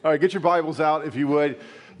All right, get your Bibles out if you would.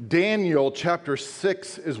 Daniel chapter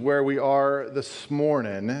 6 is where we are this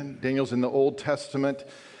morning. Daniel's in the Old Testament.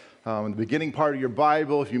 In the beginning part of your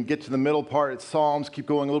Bible, if you get to the middle part, it's Psalms. Keep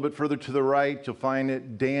going a little bit further to the right, you'll find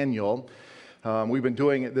it Daniel. We've been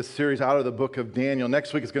doing this series out of the book of Daniel.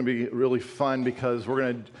 Next week is going to be really fun because we're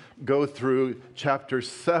going to go through chapters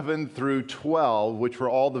 7 through 12, which were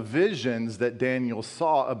all the visions that Daniel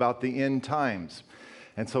saw about the end times.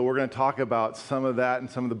 And so we're going to talk about some of that and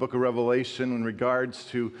some of the book of Revelation in regards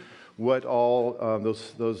to what all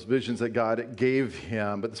those visions that God gave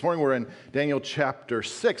him. But this morning we're in Daniel chapter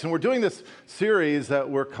 6, and we're doing this series that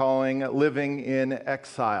we're calling Living in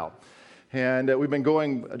Exile. And we've been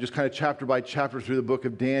going just kind of chapter by chapter through the book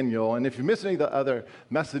of Daniel. And if you missed any of the other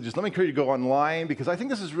messages, let me encourage you to go online because I think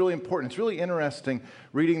this is really important. It's really interesting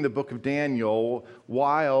reading the book of Daniel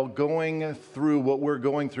while going through what we're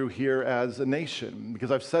going through here as a nation.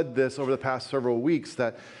 Because I've said this over the past several weeks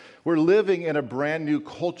that we're living in a brand new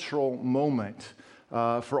cultural moment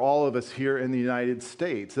for all of us here in the United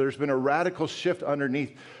States. There's been a radical shift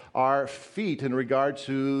underneath our feet in regard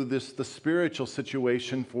to the spiritual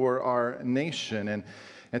situation for our nation.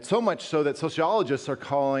 And so much so that sociologists are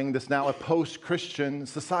calling this now a post-Christian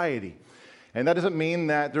society. And that doesn't mean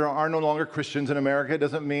that there are no longer Christians in America. It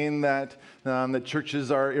doesn't mean that that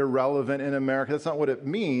churches are irrelevant in America. That's not what it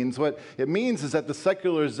means. What it means is that the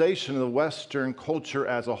secularization of the Western culture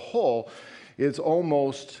as a whole is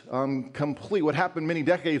almost complete. What happened many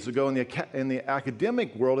decades ago in the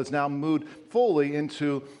academic world has now moved fully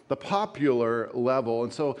into the popular level.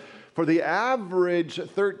 And so for the average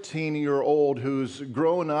 13-year-old who's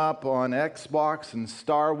grown up on Xbox and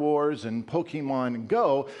Star Wars and Pokemon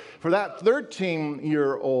Go, for that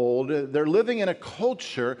 13-year-old, they're living in a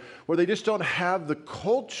culture where they just don't have the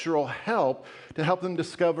cultural help to help them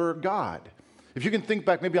discover God. If you can think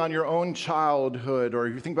back maybe on your own childhood, or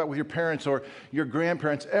if you think back with your parents or your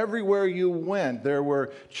grandparents, everywhere you went,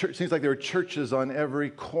 seems like there were churches on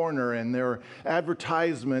every corner, and there were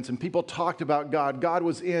advertisements, and people talked about God. God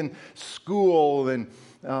was in school and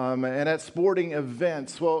at sporting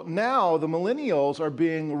events. Well, now the millennials are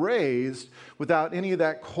being raised without any of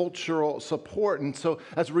that cultural support. And so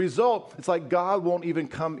as a result, it's like God won't even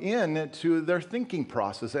come in to their thinking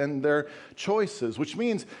process and their choices, which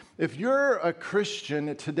means if you're a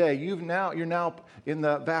Christian today, you're now in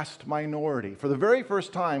the vast minority. For the very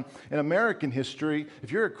first time in American history,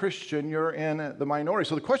 if you're a Christian, you're in the minority.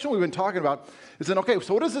 So the question we've been talking about is then, okay,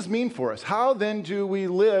 so what does this mean for us? How then do we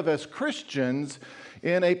live as Christians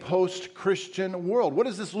in a post-Christian world? What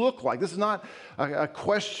does this look like? This is not a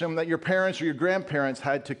question that your parents or your grandparents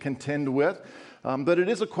had to contend with, but it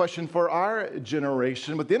is a question for our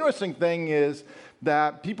generation. But the interesting thing is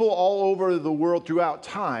that people all over the world throughout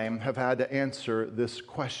time have had to answer this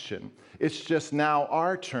question. It's just now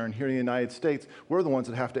our turn here in the United States. We're the ones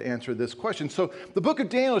that have to answer this question. So the book of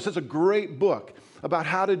Daniel is such a great book about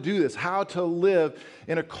how to do this, how to live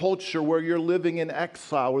in a culture where you're living in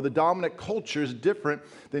exile, where the dominant culture is different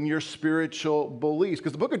than your spiritual beliefs.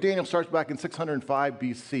 Because the book of Daniel starts back in 605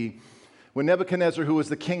 BC, when Nebuchadnezzar, who was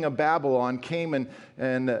the king of Babylon, came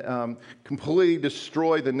and completely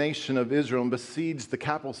destroyed the nation of Israel and besieged the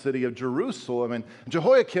capital city of Jerusalem. And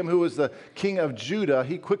Jehoiakim, who was the king of Judah,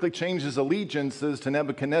 he quickly changed his allegiances to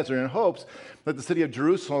Nebuchadnezzar in hopes that the city of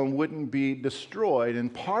Jerusalem wouldn't be destroyed.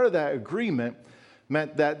 And part of that agreement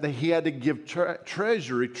meant that he had to give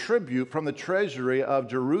tribute from the treasury of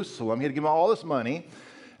Jerusalem. He had to give him all this money.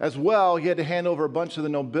 As well, he had to hand over a bunch of the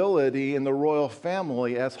nobility and the royal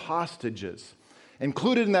family as hostages.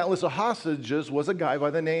 Included in that list of hostages was a guy by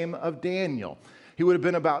the name of Daniel. He would have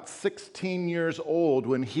been about 16 years old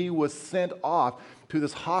when he was sent off to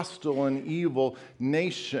this hostile and evil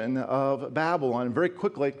nation of Babylon. And very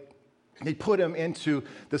quickly, they put him into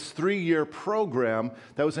this 3-year program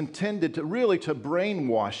that was intended to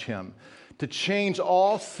brainwash him, to change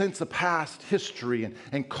all sense of past history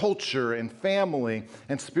and culture and family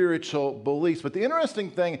and spiritual beliefs. But the interesting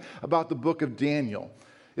thing about the book of Daniel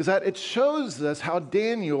is that it shows us how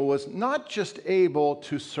Daniel was not just able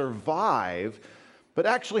to survive, but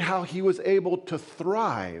actually how he was able to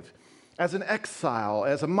thrive as an exile,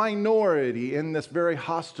 as a minority in this very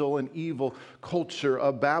hostile and evil culture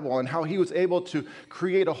of Babylon, how he was able to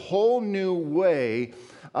create a whole new way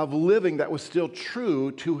of living that was still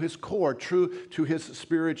true to his core, true to his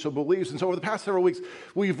spiritual beliefs. And so over the past several weeks,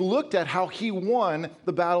 we've looked at how he won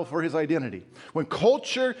the battle for his identity. When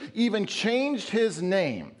culture even changed his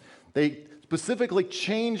name, they specifically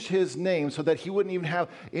changed his name so that he wouldn't even have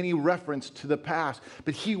any reference to the past.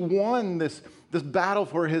 But he won this battle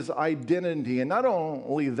for his identity. And not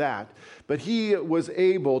only that, but he was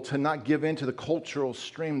able to not give in to the cultural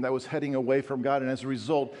stream that was heading away from God. And as a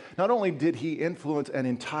result, not only did he influence an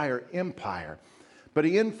entire empire, but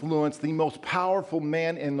he influenced the most powerful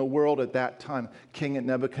man in the world at that time, King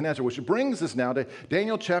Nebuchadnezzar, which brings us now to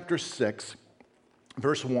Daniel chapter 6,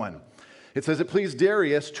 verse 1. It says, it pleased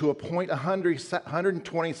Darius to appoint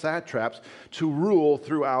 120 satraps to rule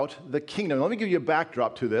throughout the kingdom. Let me give you a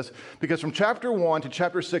backdrop to this, because from chapter 1 to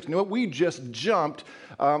chapter 6, you know what? We just jumped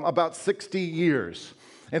about 60 years.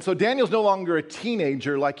 And so Daniel's no longer a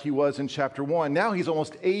teenager like he was in chapter 1. Now he's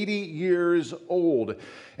almost 80 years old.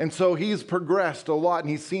 And so he's progressed a lot, and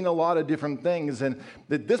he's seen a lot of different things. And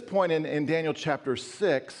at this point in Daniel chapter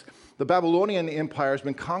 6, the Babylonian Empire has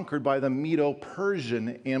been conquered by the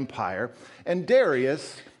Medo-Persian Empire, and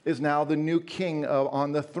Darius is now the new king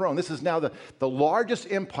on the throne. This is now the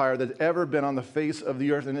largest empire that's ever been on the face of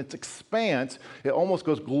the earth, and its expanse, it almost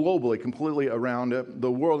goes globally, completely around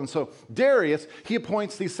the world. And so Darius, he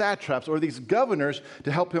appoints these satraps, or these governors,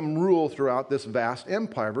 to help him rule throughout this vast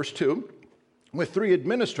empire. Verse 2, with 3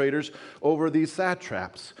 administrators over these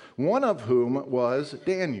satraps, one of whom was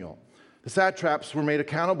Daniel. The satraps were made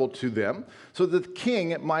accountable to them so that the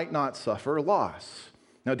king might not suffer loss.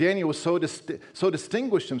 Now, Daniel was so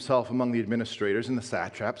distinguished himself among the administrators and the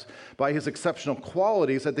satraps by his exceptional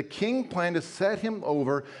qualities that the king planned to set him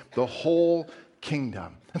over the whole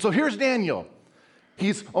kingdom. And so here's Daniel.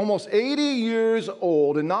 He's almost 80 years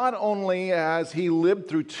old, and not only has he lived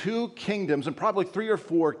through 2 kingdoms and probably 3 or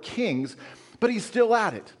 4 kings, but he's still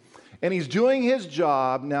at it. And he's doing his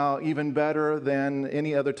job now even better than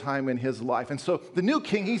any other time in his life. And so the new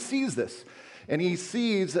king, he sees this. And he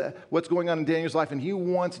sees what's going on in Daniel's life, and he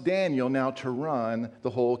wants Daniel now to run the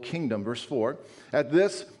whole kingdom. Verse 4, at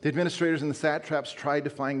this, the administrators and the satraps tried to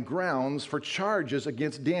find grounds for charges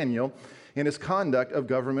against Daniel in his conduct of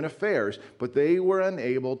government affairs, but they were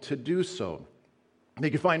unable to do so. They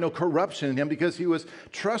could find no corruption in him because he was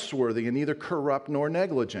trustworthy and neither corrupt nor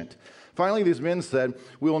negligent. Finally, these men said,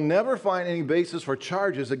 we will never find any basis for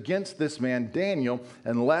charges against this man Daniel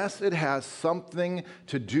unless it has something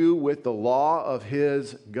to do with the law of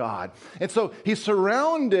his God. And so he's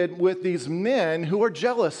surrounded with these men who are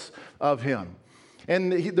jealous of him.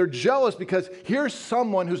 And they're jealous because here's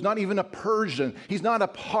someone who's not even a Persian. He's not a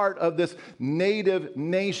part of this native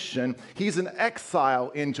nation. He's an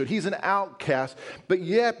exile into it. He's an outcast. But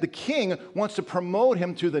yet the king wants to promote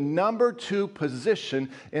him to the number 2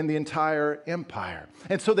 position in the entire empire.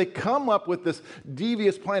 And so they come up with this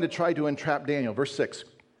devious plan to try to entrap Daniel. Verse 6.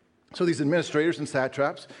 So these administrators and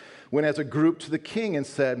satraps went as a group to the king and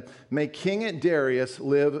said, may King Darius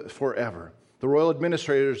live forever. The royal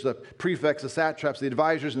administrators, the prefects, the satraps, the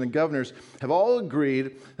advisors, and the governors have all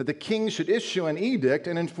agreed that the king should issue an edict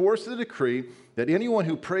and enforce the decree that anyone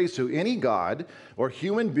who prays to any god or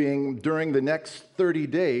human being during the next 30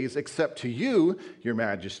 days, except to you, your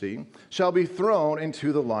majesty, shall be thrown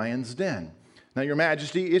into the lion's den. Now, your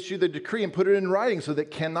majesty, issue the decree and put it in writing so that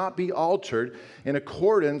it cannot be altered in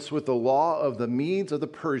accordance with the law of the Medes of the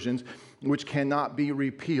Persians, which cannot be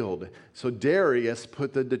repealed. So Darius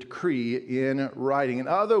put the decree in writing. In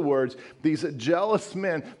other words, these jealous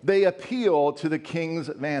men, they appeal to the king's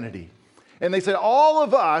vanity. And they said, all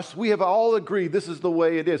of us, we have all agreed this is the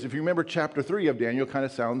way it is. If you remember chapter 3 of Daniel, it kind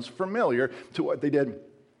of sounds familiar to what they did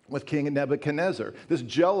with King Nebuchadnezzar. This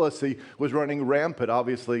jealousy was running rampant,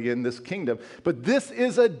 obviously, in this kingdom. But this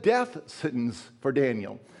is a death sentence for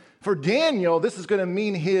Daniel. For Daniel, this is going to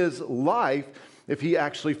mean his life if he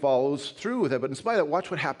actually follows through with it. But in spite of that,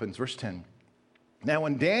 watch what happens. Verse 10. Now,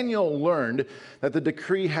 when Daniel learned that the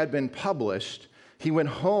decree had been published, he went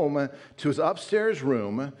home to his upstairs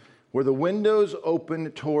room where the windows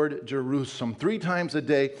opened toward Jerusalem. 3 times a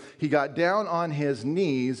day, he got down on his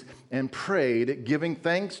knees and prayed, giving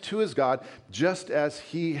thanks to his God, just as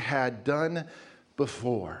he had done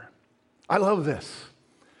before. I love this.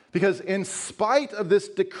 Because in spite of this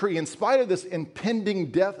decree, in spite of this impending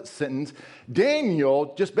death sentence,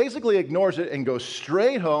 Daniel just basically ignores it and goes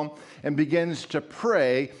straight home and begins to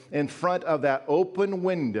pray in front of that open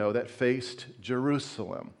window that faced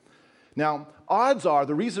Jerusalem. Now, odds are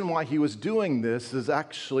the reason why he was doing this is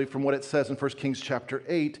actually from what it says in 1 Kings chapter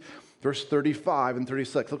 8, verse 35 and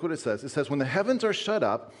 36. Look what it says. It says, when the heavens are shut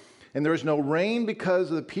up, and there is no rain because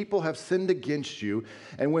the people have sinned against you.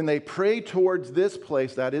 And when they pray towards this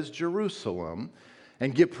place, that is Jerusalem,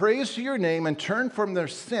 and give praise to your name and turn from their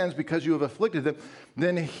sins because you have afflicted them,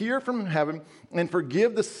 then hear from heaven and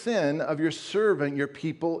forgive the sin of your servant, your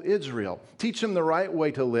people Israel. Teach them the right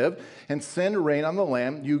way to live and send rain on the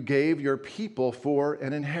land you gave your people for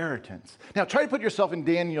an inheritance. Now try to put yourself in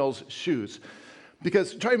Daniel's shoes,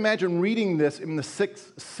 because try to imagine reading this in the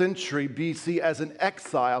 6th century BC as an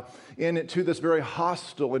exile into this very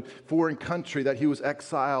hostile and foreign country that he was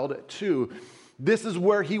exiled to. This is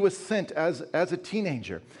where he was sent as a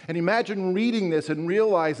teenager. And imagine reading this and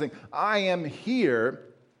realizing, I am here.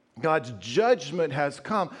 God's judgment has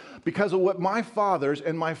come because of what my fathers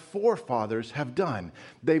and my forefathers have done.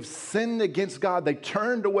 They've sinned against God. They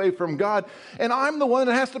turned away from God. And I'm the one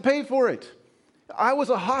that has to pay for it. I was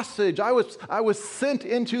a hostage. I was sent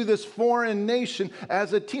into this foreign nation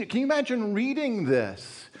as a teenager. Can you imagine reading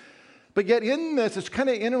this? But yet in this, it's kind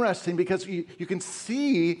of interesting because you can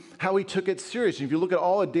see how he took it seriously. If you look at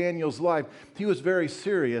all of Daniel's life, he was very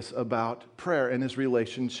serious about prayer and his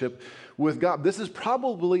relationship with God. This is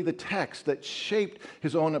probably the text that shaped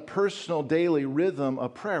his own personal daily rhythm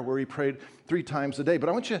of prayer, where he prayed 3 times a day. But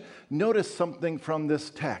I want you to notice something from this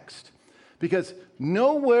text, because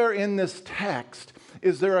nowhere in this text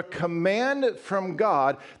is there a command from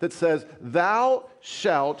God that says, thou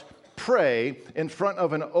shalt pray in front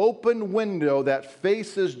of an open window that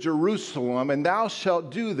faces Jerusalem, and thou shalt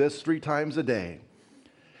do this 3 times a day.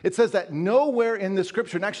 It says that nowhere in the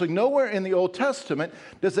scripture, and actually nowhere in the Old Testament,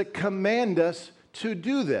 does it command us to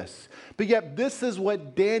do this. But yet this is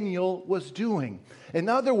what Daniel was doing. In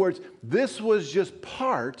other words, this was just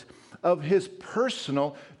part of his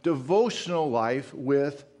personal devotional life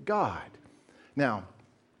with God. Now,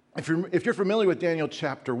 if you're familiar with Daniel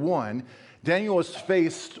chapter 1, Daniel was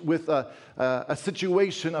faced with a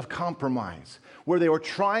situation of compromise where they were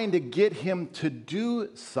trying to get him to do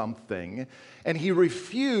something, and he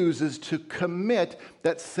refuses to commit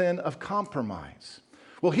that sin of compromise.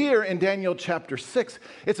 Well, here in Daniel chapter 6,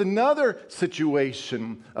 it's another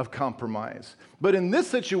situation of compromise. But in this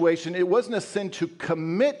situation, it wasn't a sin to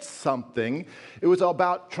commit something. It was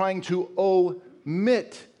about trying to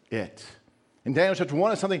omit it. In Daniel chapter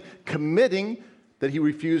 1, it's something committing that he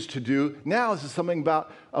refused to do. Now this is something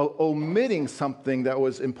about omitting something that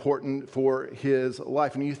was important for his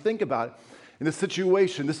life. And you think about it, in this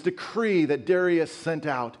situation, this decree that Darius sent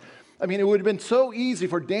out, I mean, it would have been so easy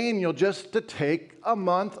for Daniel just to take a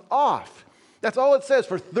month off. That's all it says.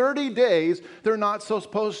 For 30 days, they're not so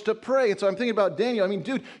supposed to pray. And so I'm thinking about Daniel. I mean,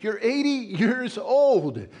 dude, you're 80 years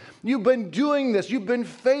old. You've been doing this. You've been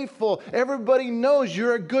faithful. Everybody knows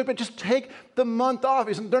you're a good, but just take the month off.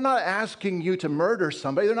 They're not asking you to murder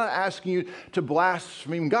somebody. They're not asking you to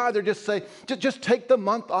blaspheme God. They're just saying, just take the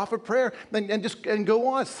month off of prayer and go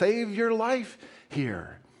on. Save your life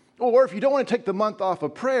here. Or if you don't want to take the month off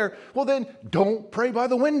of prayer, well, then don't pray by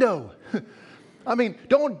the window. I mean,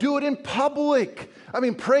 don't do it in public. I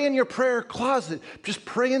mean, pray in your prayer closet. Just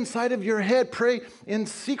pray inside of your head. Pray in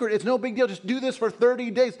secret. It's no big deal. Just do this for 30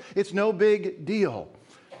 days. It's no big deal.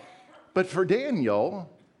 But for Daniel,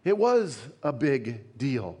 it was a big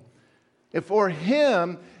deal. And for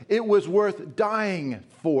him, it was worth dying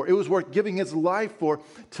for. It was worth giving his life for,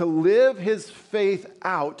 to live his faith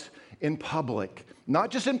out in public. Not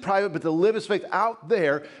just in private, but to live his faith out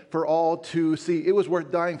there for all to see. It was worth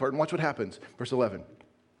dying for it. And watch what happens. Verse 11.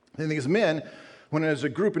 Then these men went as a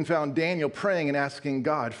group and found Daniel praying and asking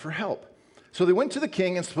God for help. So they went to the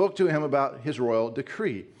king and spoke to him about his royal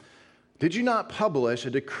decree. Did you not publish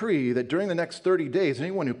a decree that during the next 30 days,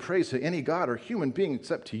 anyone who prays to any god or human being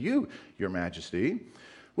except to you, your majesty,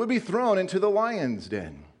 would be thrown into the lion's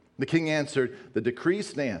den? The king answered, the decree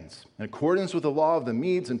stands in accordance with the law of the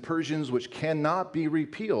Medes and Persians, which cannot be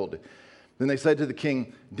repealed. Then they said to the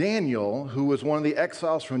king, Daniel, who was one of the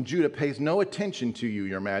exiles from Judah, pays no attention to you,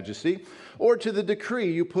 your majesty, or to the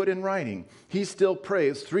decree you put in writing. He still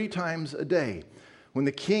prays 3 times a day. When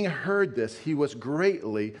the king heard this, he was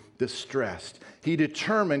greatly distressed. He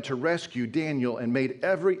determined to rescue Daniel and made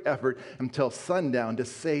every effort until sundown to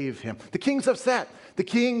save him. The king's upset. The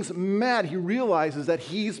king's mad. He realizes that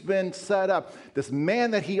he's been set up. This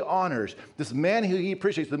man that he honors, this man who he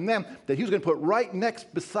appreciates, the man that he was going to put right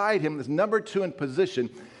next beside him, this number 2 in position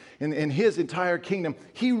in his entire kingdom,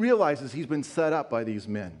 he realizes he's been set up by these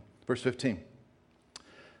men. Verse 15.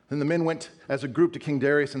 Then the men went as a group to King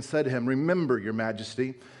Darius and said to him, remember, your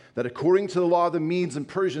majesty, that according to the law of the Medes and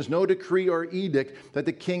Persians, no decree or edict that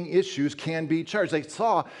the king issues can be charged. They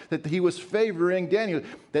saw that he was favoring Daniel,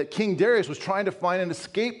 that King Darius was trying to find an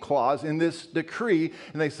escape clause in this decree,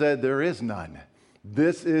 and they said, there is none.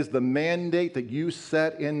 This is the mandate that you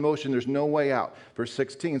set in motion. There's no way out. Verse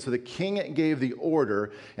 16, so the king gave the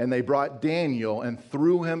order, and they brought Daniel and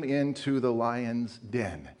threw him into the lion's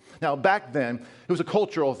den. Now, back then, it was a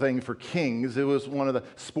cultural thing for kings. It was one of the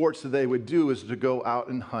sports that they would do is to go out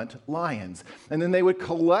and hunt lions. And then they would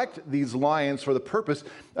collect these lions for the purpose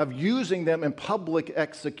of using them in public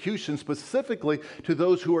execution, specifically to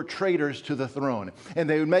those who are traitors to the throne. And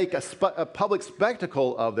they would make a public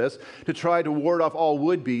spectacle of this to try to ward off all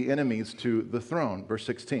would-be enemies to the throne. Verse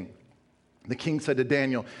 16. The king said to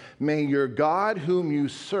Daniel, "May your God whom you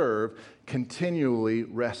serve continually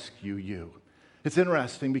rescue you." It's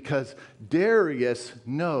interesting because Darius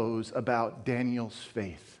knows about Daniel's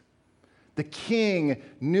faith. The king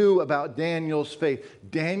knew about Daniel's faith.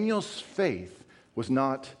 Daniel's faith was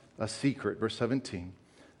not a secret. Verse 17.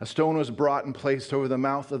 A stone was brought and placed over the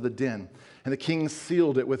mouth of the den, and the king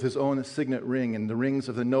sealed it with his own signet ring and the rings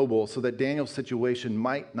of the nobles, so that Daniel's situation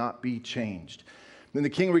might not be changed. Then the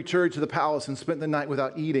king returned to the palace and spent the night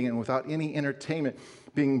without eating and without any entertainment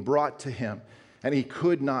being brought to him, and he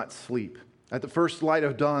could not sleep. At the first light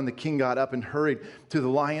of dawn, the king got up and hurried to the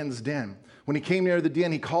lion's den. When he came near the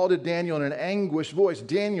den, he called to Daniel in an anguished voice,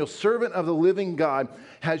 "Daniel, servant of the living God,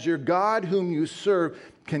 has your God whom you serve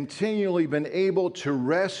continually been able to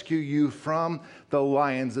rescue you from the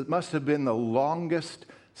lions?" It must have been the longest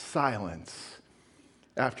silence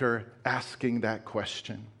after asking that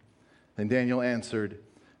question. And Daniel answered,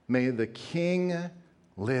 "May the king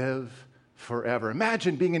live forever."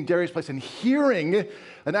 Imagine being in Darius' place and hearing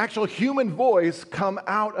an actual human voice come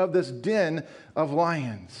out of this den of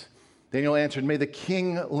lions. Daniel answered, "May the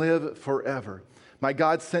king live forever. My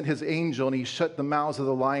God sent his angel, and he shut the mouths of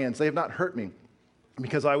the lions. They have not hurt me,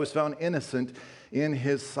 because I was found innocent in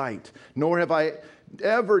his sight. Nor have I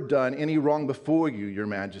ever done any wrong before you, your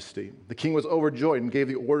majesty." The king was overjoyed and gave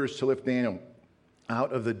the orders to lift Daniel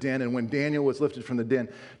out of the den. And when Daniel was lifted from the den,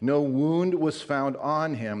 no wound was found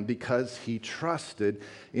on him, because he trusted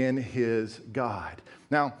in his God.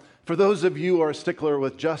 Now, for those of you who are a stickler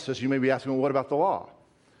with justice, you may be asking, well, what about the law?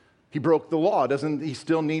 He broke the law. Doesn't he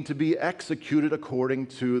still need to be executed according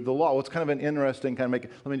to the law? Well, it's kind of an interesting let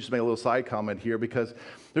me just make a little side comment here, because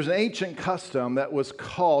there's an ancient custom that was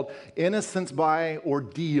called innocence by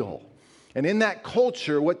ordeal. And in that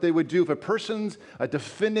culture, what they would do, if a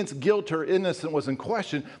defendant's guilt or innocence was in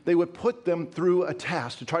question, they would put them through a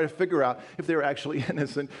test to try to figure out if they were actually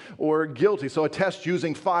innocent or guilty. So a test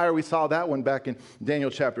using fire, we saw that one back in Daniel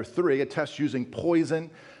chapter 3, a test using poison,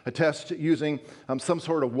 a test using some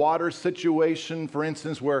sort of water situation, for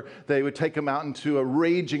instance, where they would take them out into a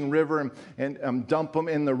raging river and dump them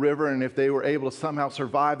in the river, and if they were able to somehow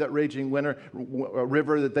survive that raging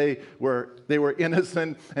river, that they were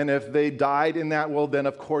innocent, and if they died in that, well, then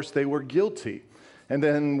of course they were guilty. And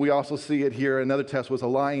then we also see it here, another test was a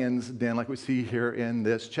lion's den, like we see here in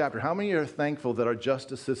this chapter. How many are thankful that our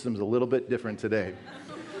justice system is a little bit different today?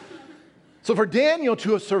 So for Daniel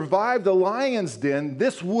to have survived the lion's den,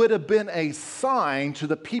 this would have been a sign to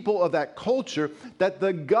the people of that culture that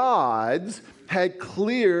the gods had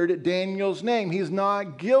cleared Daniel's name. He's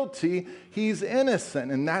not guilty, he's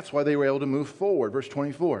innocent. And that's why they were able to move forward. Verse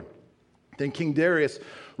 24. Then King Darius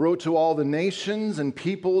wrote to all the nations and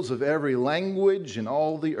peoples of every language in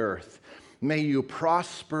all the earth, "May you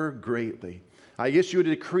prosper greatly. I issue a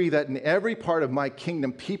decree that in every part of my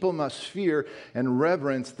kingdom, people must fear and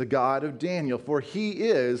reverence the God of Daniel, for he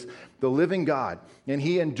is the living God, and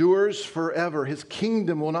he endures forever. His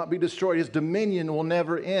kingdom will not be destroyed. His dominion will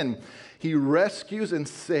never end. He rescues and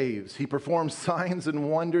saves. He performs signs and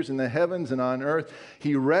wonders in the heavens and on earth.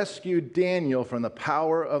 He rescued Daniel from the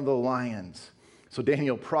power of the lions." So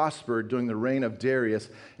Daniel prospered during the reign of Darius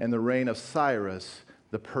and the reign of Cyrus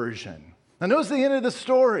the Persian. Now notice the end of the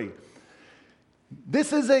story.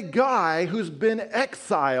 This is a guy who's been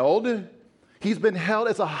exiled. He's been held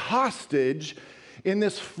as a hostage in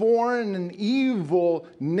this foreign and evil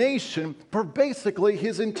nation for basically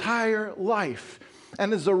his entire life.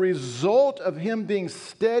 And as a result of him being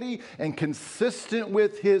steady and consistent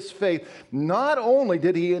with his faith, not only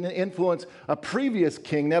did he influence a previous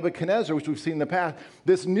king, Nebuchadnezzar, which we've seen in the past,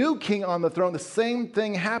 this new king on the throne, the same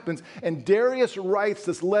thing happens. And Darius writes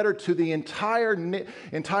this letter to the entire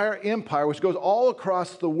empire, which goes all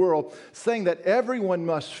across the world, saying that everyone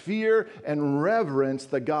must fear and reverence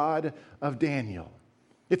the God of Daniel.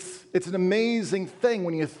 It's an amazing thing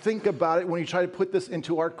when you think about it, when you try to put this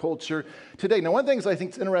into our culture today. Now, one of the things I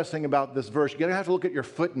think is interesting about this verse, you're going to have to look at your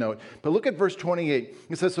footnote, but look at verse 28.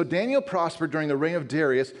 It says, so Daniel prospered during the reign of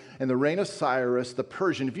Darius and the reign of Cyrus the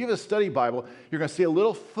Persian. If you have a study Bible, you're going to see a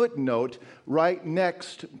little footnote right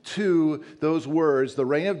next to those words, the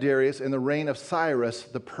reign of Darius and the reign of Cyrus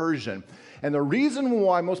the Persian. And the reason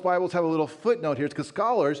why most Bibles have a little footnote here is because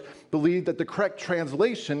scholars believe that the correct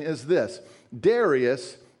translation is this: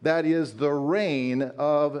 Darius, that is the reign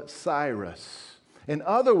of Cyrus. In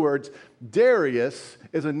other words, Darius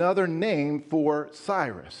is another name for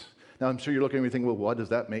Cyrus. Now, I'm sure you're looking at me thinking, well, what does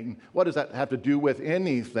that mean? What does that have to do with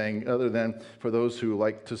anything other than for those who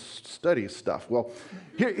like to study stuff? Well,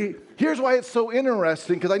 here's why it's so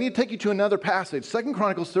interesting, because I need to take you to another passage. 2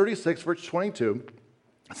 Chronicles 36, verse 22.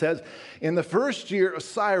 It says, in the first year of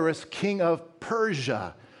Cyrus, king of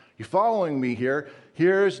Persia. You following me here?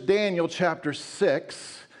 Here's Daniel chapter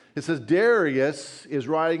 6. It says Darius is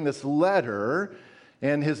writing this letter,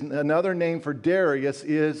 and another name for Darius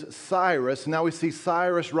is Cyrus. Now we see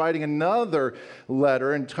Cyrus writing another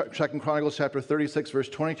letter in 2 Chronicles chapter 36, verse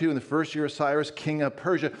 22, in the first year of Cyrus, king of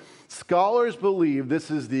Persia. Scholars believe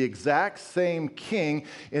this is the exact same king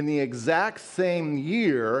in the exact same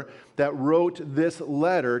year that wrote this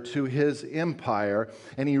letter to his empire.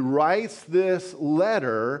 And he writes this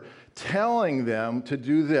letter telling them to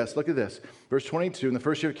do this. Look at this. Verse 22, in the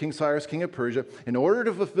first year of King Cyrus, king of Persia, in order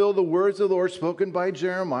to fulfill the words of the Lord spoken by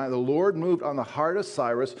Jeremiah, the Lord moved on the heart of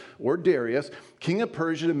Cyrus, or Darius, king of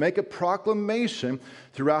Persia, to make a proclamation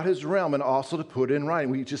throughout his realm and also to put it in writing.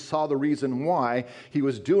 We just saw the reason why he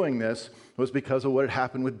was doing this was because of what had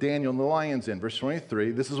happened with Daniel in the lion's den. Verse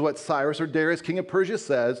 23, this is what Cyrus, or Darius, king of Persia,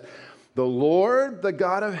 says: the Lord, the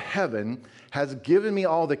God of heaven, has given me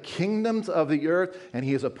all the kingdoms of the earth, and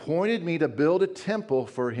he has appointed me to build a temple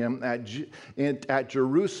for him at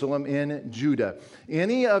Jerusalem in Judah.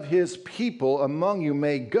 Any of his people among you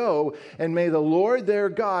may go, and may the Lord their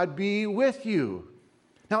God be with you.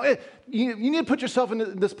 Now, you need to put yourself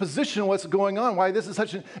in this position of what's going on, why this is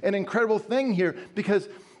such an incredible thing here, because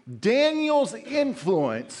Daniel's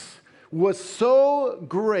influence was so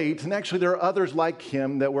great, and actually there are others like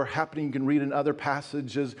him that were happening. You can read in other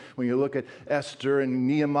passages when you look at Esther and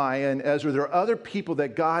Nehemiah and Ezra. There are other people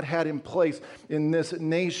that God had in place in this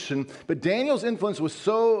nation. But Daniel's influence was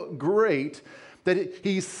so great that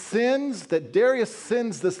Darius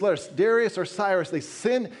sends this letter. Darius or Cyrus, he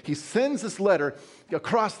sends this letter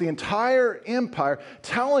across the entire empire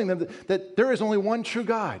telling them that there is only one true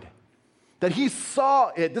God. That he saw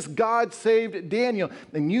it. This God saved Daniel,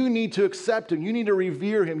 and you need to accept him. You need to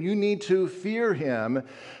revere him. You need to fear him.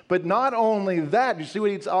 But not only that, you see what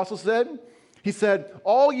he also said? He said,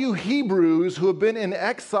 all you Hebrews who have been in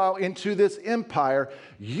exile into this empire,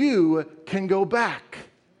 you can go back.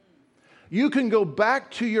 You can go back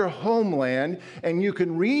to your homeland, and you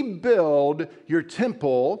can rebuild your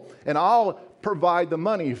temple, and I'll provide the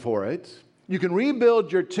money for it. You can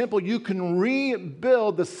rebuild your temple. You can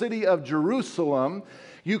rebuild the city of Jerusalem.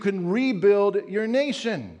 You can rebuild your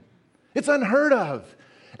nation. It's unheard of.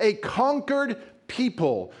 A conquered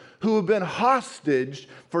people who have been hostage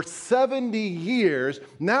for 70 years,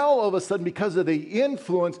 now all of a sudden, because of the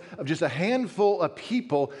influence of just a handful of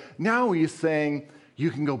people, now he's saying,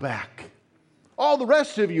 you can go back. All the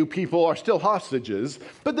rest of you people are still hostages,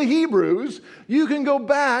 but the Hebrews, you can go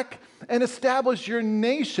back and establish your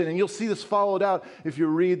nation. And you'll see this followed out if you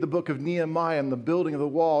read the book of Nehemiah and the building of the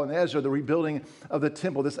wall, and Ezra, the rebuilding of the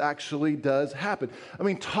temple. This actually does happen. I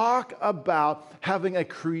mean, talk about having a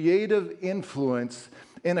creative influence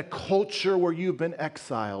in a culture where you've been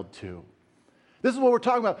exiled to. This is what we're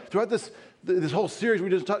talking about. Throughout this whole series,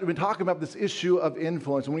 we've been talking about this issue of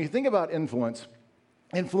influence. And when you think about influence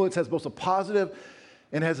has both a positive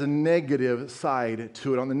and has a negative side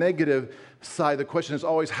to it. On the negative side, the question is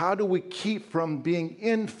always, how do we keep from being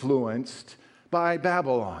influenced by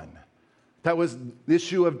Babylon? That was the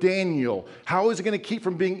issue of Daniel. How is he going to keep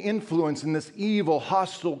from being influenced in this evil,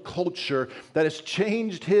 hostile culture that has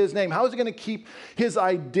changed his name? How is he going to keep his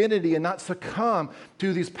identity and not succumb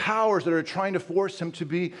to these powers that are trying to force him to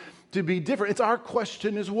be different? It's our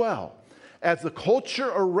question as well. As the culture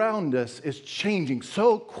around us is changing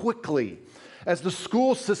so quickly, as the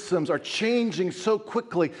school systems are changing so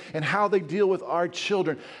quickly and how they deal with our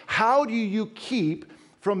children, how do you keep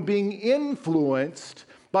from being influenced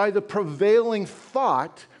by the prevailing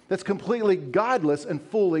thought that's completely godless and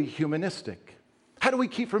fully humanistic? How do we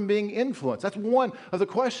keep from being influenced? That's one of the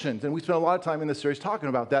questions, and we spent a lot of time in this series talking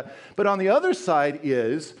about that. But on the other side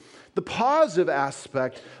is the positive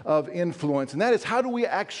aspect of influence, and that is, how do we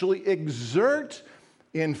actually exert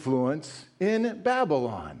influence in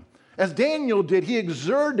Babylon. As Daniel did, he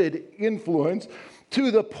exerted influence to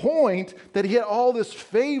the point that he had all this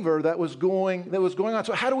favor that was going on.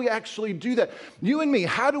 So how do we actually do that? You and me,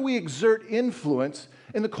 how do we exert influence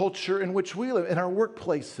in the culture in which we live, in our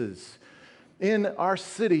workplaces, in our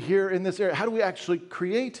city, here in this area? How do we actually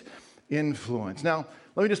create influence? Now,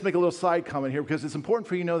 let me just make a little side comment here, because it's important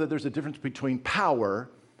for you to know that there's a difference between power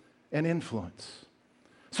and influence.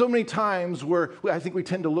 So many times I think we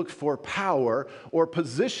tend to look for power or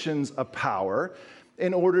positions of power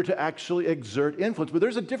in order to actually exert influence. But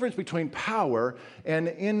there's a difference between power and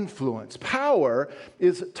influence. Power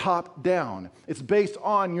is top down. It's based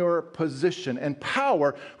on your position. And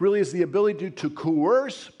power really is the ability to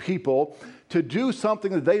coerce people to do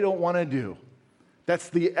something that they don't want to do. That's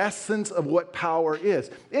the essence of what power is.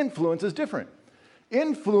 Influence is different.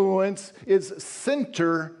 Influence is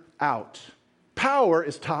center out. Power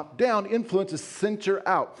is top down. Influence is center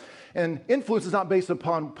out. And influence is not based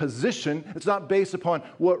upon position. It's not based upon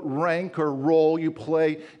what rank or role you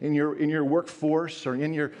play in your workforce or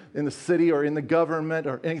in the city or in the government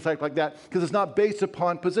or anything like that, because it's not based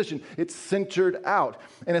upon position. It's centered out.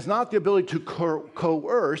 And it's not the ability to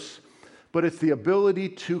coerce, but it's the ability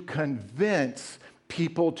to convince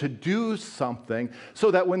people to do something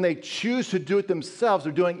so that when they choose to do it themselves,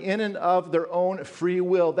 they're doing in and of their own free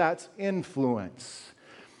will. That's influence.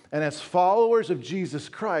 And as followers of Jesus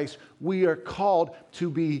Christ, we are called to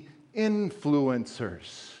be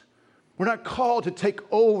influencers. We're not called to take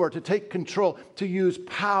over, to take control, to use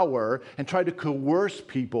power and try to coerce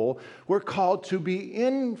people. We're called to be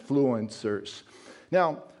influencers.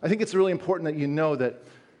 Now, I think it's really important that you know that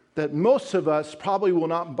most of us probably will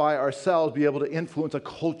not by ourselves be able to influence a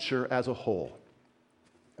culture as a whole.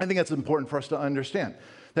 I think that's important for us to understand.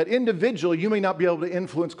 That individually, you may not be able to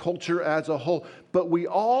influence culture as a whole, but we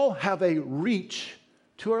all have a reach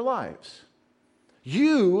to our lives.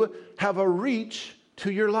 You have a reach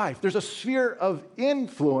to your life. There's a sphere of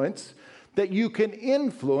influence that you can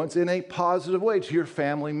influence in a positive way to your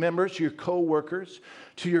family members, to your coworkers,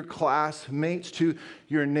 to your classmates, to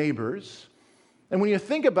your neighbors. And when you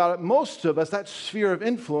think about it, most of us, that sphere of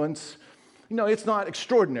influence, it's not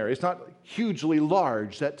extraordinary. It's not hugely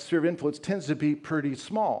large. That sphere of influence tends to be pretty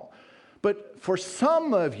small. But for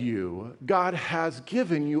some of you, God has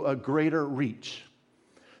given you a greater reach.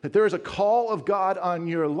 That there is a call of God on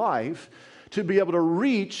your life to be able to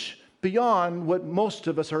reach beyond what most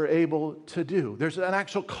of us are able to do. There's an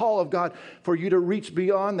actual call of God for you to reach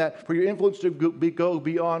beyond that, for your influence to go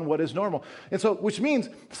beyond what is normal. And so, which means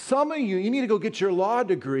some of you need to go get your law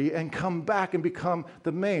degree and come back and become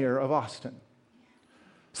the mayor of Austin.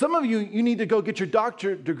 Some of you need to go get your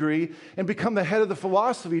doctorate degree and become the head of the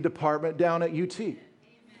philosophy department down at UT.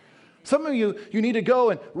 Some of you need to go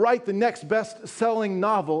and write the next best-selling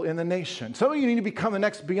novel in the nation. Some of you need to become the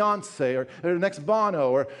next Beyonce or the next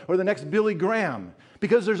Bono or the next Billy Graham,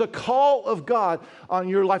 because there's a call of God on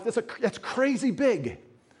your life that's crazy big.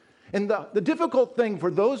 And the difficult thing for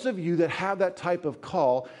those of you that have that type of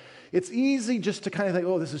call, it's easy just to kind of think,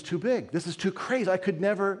 oh, this is too big. This is too crazy. I could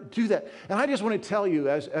never do that. And I just want to tell you,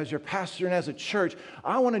 as your pastor and as a church,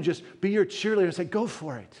 I want to just be your cheerleader and say, go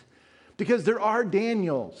for it. Because there are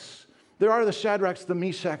Daniels. There are the Shadrachs, the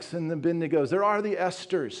Meshachs, and the Abednegos. There are the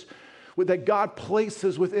Esthers that God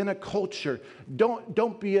places within a culture.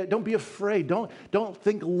 Don't be afraid. Don't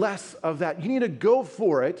think less of that. You need to go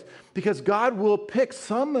for it, because God will pick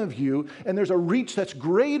some of you, and there's a reach that's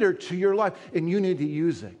greater to your life, and you need to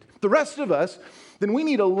use it. The rest of us, then we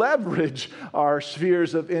need to leverage our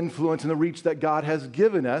spheres of influence and the reach that God has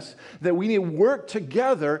given us, that we need to work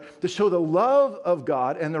together to show the love of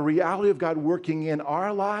God and the reality of God working in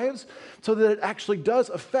our lives so that it actually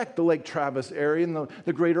does affect the Lake Travis area and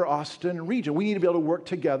the greater Austin region. We need to be able to work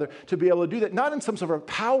together to be able to do that, not in some sort of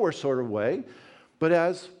power sort of way, but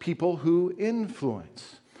as people who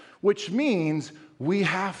influence, which means we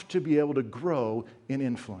have to be able to grow in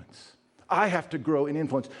influence. I have to grow in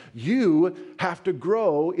influence. You have to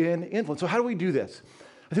grow in influence. So how do we do this?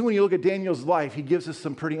 I think when you look at Daniel's life, he gives us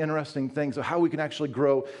some pretty interesting things of how we can actually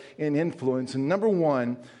grow in influence. And number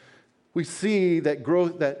one, we see that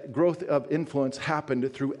growth of influence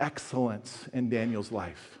happened through excellence in Daniel's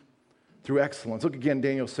life. Through excellence. Look again,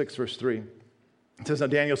 Daniel 6, verse 3. It says, now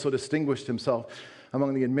Daniel so distinguished himself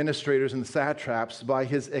among the administrators and the satraps by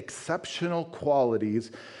his exceptional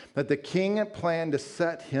qualities that the king planned to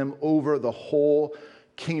set him over the whole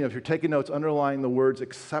kingdom. If you're taking notes, underline the words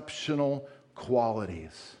exceptional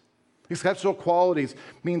qualities. Exceptional qualities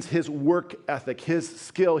means his work ethic, his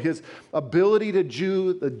skill, his ability to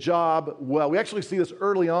do the job well. We actually see this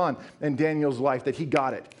early on in Daniel's life, that he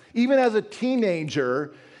got it. Even as a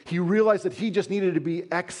teenager, he realized that he just needed to be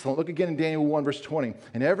excellent. Look again in Daniel 1, verse 20.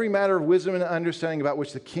 In every matter of wisdom and understanding about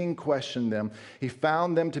which the king questioned them, he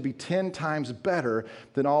found them to be 10 times better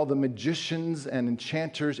than all the magicians and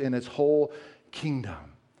enchanters in his whole kingdom.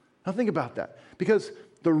 Now think about that. Because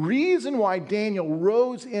the reason why Daniel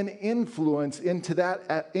rose in influence into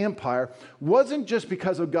that empire wasn't just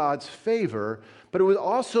because of God's favor, but it was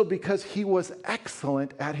also because he was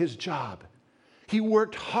excellent at his job. He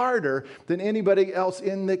worked harder than anybody else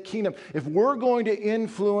in the kingdom. If we're going to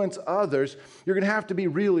influence others, you're going to have to be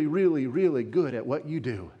really, really, really good at what you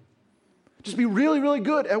do. Just be really, really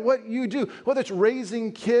good at what you do. Whether it's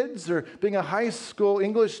raising kids or being a high school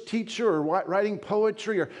English teacher or writing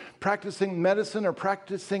poetry or practicing medicine or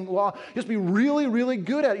practicing law, just be really, really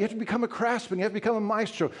good at it. You have to become a craftsman. You have to become a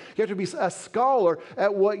maestro. You have to be a scholar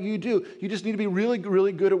at what you do. You just need to be really,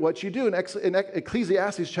 really good at what you do. In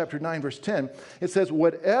Ecclesiastes chapter 9, verse 10, it says,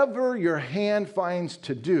 whatever your hand finds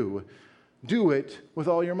to do, do it with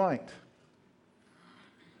all your might.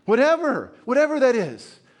 Whatever that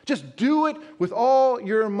is. Just do it with all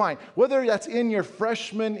your might. Whether that's in your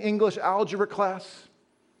freshman English algebra class,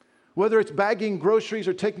 whether it's bagging groceries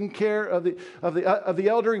or taking care of the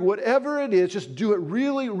elderly, whatever it is, just do it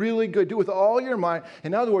really, really good. Do it with all your might.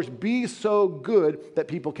 In other words, be so good that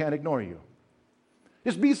people can't ignore you.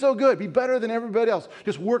 Just be so good. Be better than everybody else.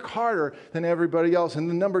 Just work harder than everybody else. And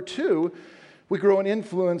then number 2, we grow in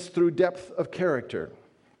influence through depth of character.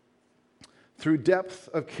 Through depth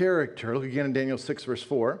of character. Look again in Daniel 6, verse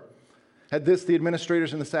 4. At this, the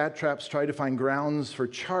administrators and the satraps tried to find grounds for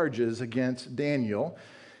charges against Daniel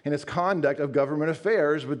in his conduct of government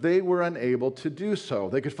affairs, but they were unable to do so.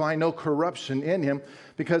 They could find no corruption in him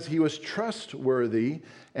because he was trustworthy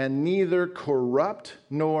and neither corrupt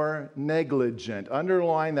nor negligent.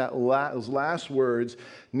 Underline those last words,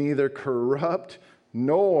 neither corrupt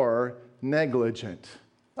nor negligent.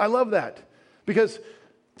 I love that because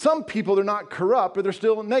some people, they're not corrupt, but they're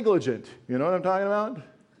still negligent. You know what I'm talking about?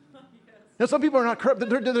 Yes. Now, some people are not corrupt.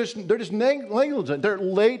 They're just negligent. They're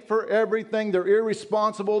late for everything. They're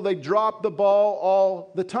irresponsible. They drop the ball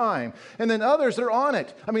all the time. And then others, they're on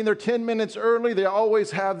it. I mean, they're 10 minutes early. They always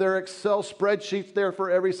have their Excel spreadsheets there for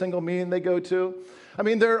every single meeting they go to. I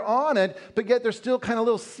mean, they're on it, but yet they're still kind of a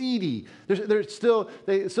little seedy. They're still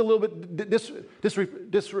a little bit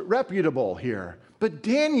disreputable here. But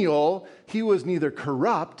Daniel, he was neither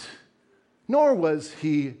corrupt, nor was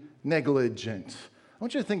he negligent. I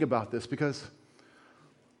want you to think about this because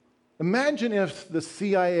imagine if the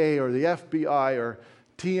CIA or the FBI or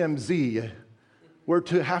TMZ were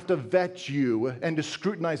to have to vet you and to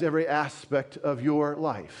scrutinize every aspect of your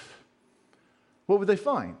life. What would they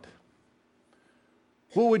find?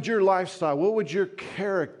 What would your lifestyle, what would your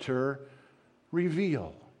character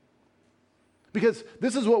reveal? Because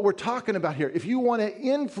this is what we're talking about here. If you want to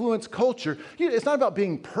influence culture, it's not about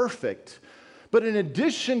being perfect. But in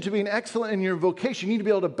addition to being excellent in your vocation, you need to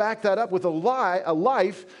be able to back that up with a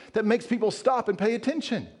life that makes people stop and pay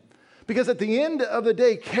attention. Because at the end of the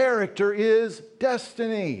day, character is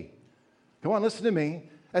destiny. Come on, listen to me.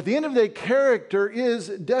 At the end of the day, character is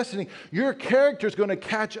destiny. Your character is going to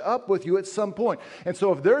catch up with you at some point. And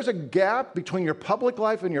so if there's a gap between your public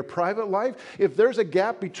life and your private life, if there's a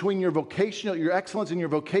gap between your vocation, your excellence in your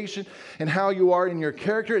vocation and how you are in your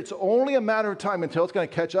character, it's only a matter of time until it's going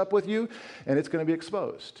to catch up with you and it's going to be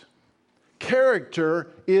exposed.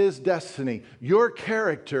 Character is destiny. Your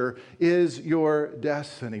character is your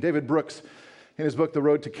destiny. David Brooks, in his book, The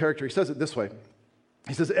Road to Character, he says it this way.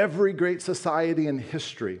 He says, every great society in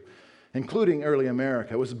history, including early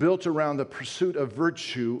America, was built around the pursuit of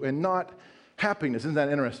virtue and not happiness. Isn't that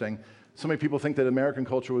interesting? So many people think that American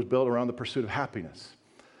culture was built around the pursuit of happiness.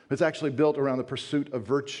 It's actually built around the pursuit of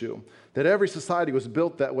virtue. That every society was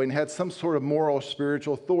built that way and had some sort of moral or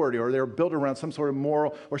spiritual authority, or they were built around some sort of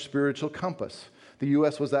moral or spiritual compass. The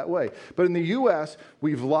U.S. was that way. But in the U.S.,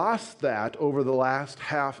 we've lost that over the last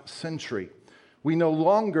half century. We no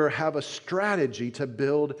longer have a strategy to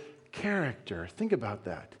build character. Think about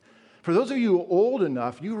that. For those of you old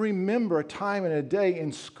enough, you remember a time and a day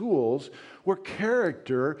in schools where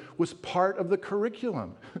character was part of the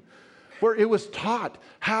curriculum, where it was taught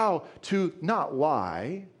how to not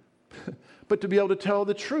lie, but to be able to tell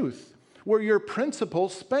the truth, where your principal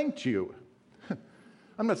spanked you.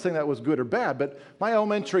 I'm not saying that was good or bad, but my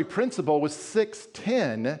elementary principal was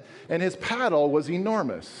 6'10", and his paddle was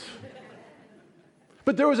enormous.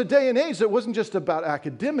 But there was a day and age that wasn't just about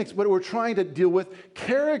academics, but we're trying to deal with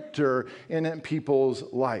character in people's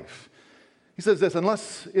life. He says this,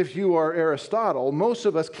 unless if you are Aristotle, most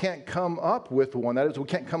of us can't come up with one. That is, we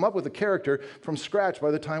can't come up with a character from scratch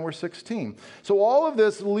by the time we're 16. So all of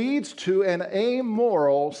this leads to an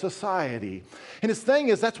amoral society. And his thing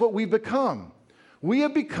is, that's what we've become. We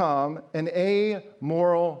have become an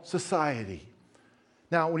amoral society.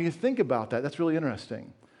 Now, when you think about that, that's really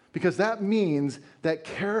interesting, because that means that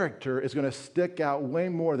character is going to stick out way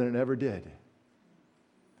more than it ever did.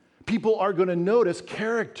 People are going to notice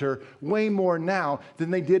character way more now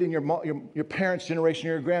than they did in your parents' generation,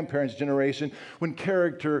 or your grandparents' generation, when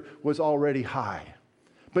character was already high.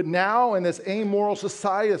 But now, in this amoral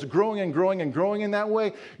society that's growing and growing and growing in that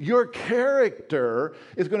way, your character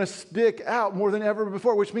is going to stick out more than ever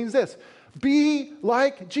before, which means this: be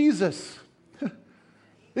like Jesus. Isn't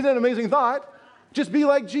that an amazing thought? Just be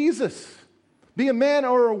like Jesus. Be a man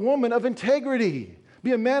or a woman of integrity.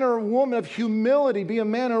 Be a man or a woman of humility. Be a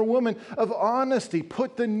man or a woman of honesty.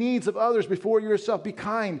 Put the needs of others before yourself. Be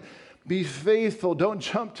kind. Be faithful. Don't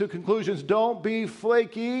jump to conclusions. Don't be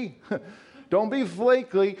flaky. Don't be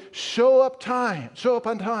flaky. Show up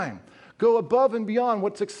on time. Go above and beyond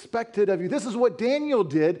what's expected of you. This is what Daniel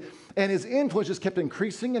did, and his influence just kept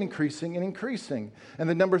increasing and increasing and increasing. And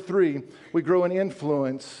then number 3, we grow in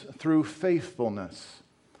influence through faithfulness.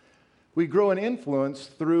 We grow in influence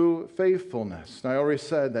through faithfulness. Now, I already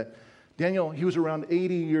said that Daniel, he was around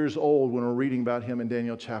 80 years old when we're reading about him in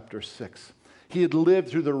Daniel chapter 6. He had lived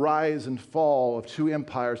through the rise and fall of 2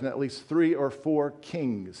 empires and at least 3 or 4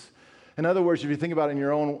 kings. In other words, if you think about it in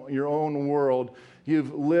your own world,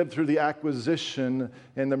 you've lived through the acquisition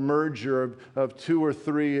and the merger of 2 or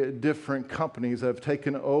 3 different companies that have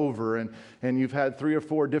taken over, and you've had 3 or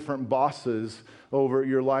 4 different bosses over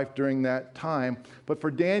your life during that time. But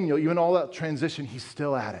for Daniel, even all that transition, he's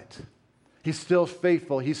still at it. He's still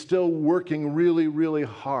faithful. He's still working really, really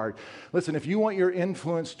hard. Listen, if you want your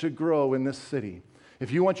influence to grow in this city,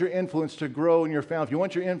 if you want your influence to grow in your family, if you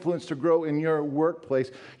want your influence to grow in your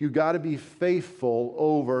workplace, you've got to be faithful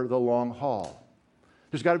over the long haul.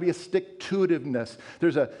 There's got to be a stick-to-itiveness.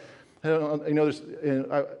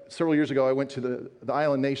 Several years ago, I went to the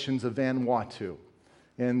island nations of Vanuatu.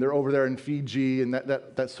 And they're over there in Fiji and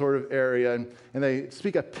that sort of area. And they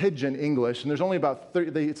speak a pidgin English. And there's only about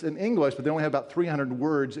it's in English, but they only have about 300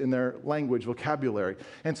 words in their language vocabulary.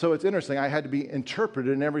 And so it's interesting. I had to be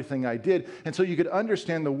interpreted in everything I did. And so you could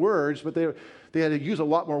understand the words, but they had to use a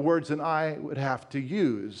lot more words than I would have to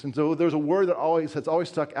use. And so there's a word that has always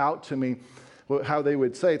stuck out to me, how they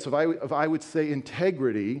would say it. So if I would say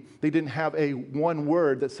integrity, they didn't have a one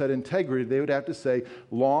word that said integrity. They would have to say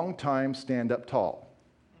long time, stand up tall.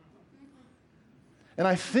 And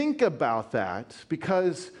I think about that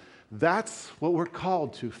because that's what we're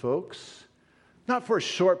called to, folks. Not for a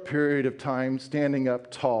short period of time standing up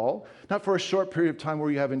tall, not for a short period of time where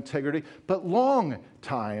you have integrity, but long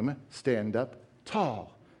time stand up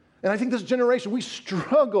tall. And I think this generation, we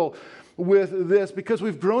struggle with this because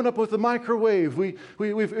we've grown up with the microwave.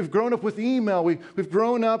 We've grown up with email. We've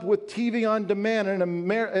grown up with TV on demand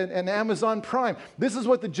and Amazon Prime. This is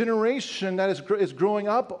what the generation that is growing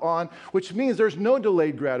up on, which means there's no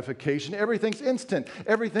delayed gratification. Everything's instant.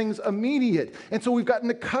 Everything's immediate. And so we've gotten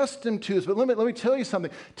accustomed to this. But let me tell you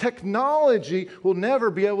something. Technology will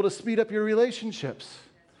never be able to speed up your relationships.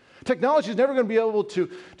 Technology is never going to be able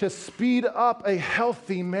to speed up a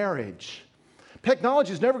healthy marriage.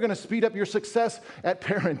 Technology is never going to speed up your success at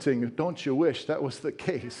parenting. Don't you wish that was the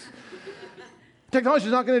case? Technology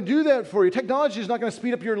is not going to do that for you. Technology is not going to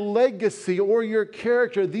speed up your legacy or your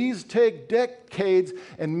character. These take decades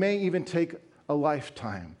and may even take a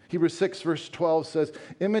lifetime. Hebrews 6 verse 12 says,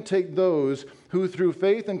 imitate those who through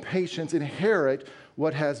faith and patience inherit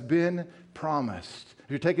what has been promised. If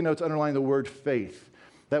you're taking notes, underline the word faith.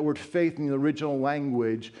 That word faith in the original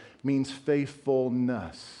language means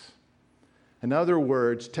faithfulness. In other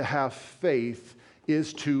words, to have faith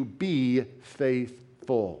is to be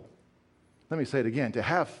faithful. Let me say it again. To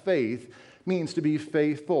have faith means to be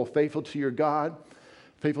faithful. Faithful to your God,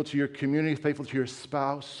 faithful to your community, faithful to your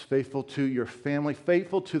spouse, faithful to your family,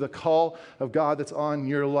 faithful to the call of God that's on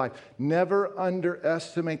your life. Never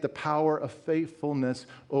underestimate the power of faithfulness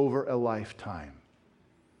over a lifetime.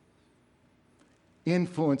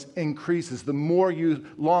 Influence increases. The more you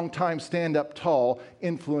long time stand up tall,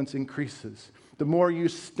 influence increases. The more you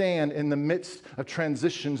stand in the midst of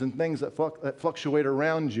transitions and things that fluctuate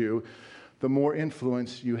around you, the more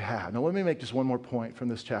influence you have. Now let me make just one more point from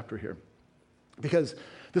this chapter here. Because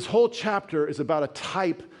this whole chapter is about a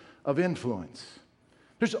type of influence.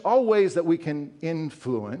 There's all ways that we can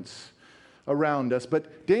influence around us,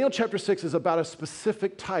 but Daniel chapter 6 is about a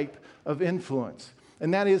specific type of influence.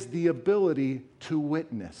 And that is the ability to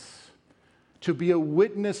witness. to be a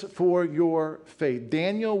witness for your faith.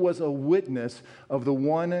 Daniel was a witness of the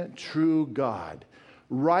one true God,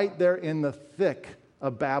 right there in the thick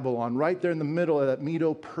of Babylon, right there in the middle of that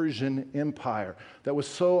Medo-Persian Empire that was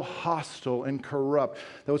so hostile and corrupt,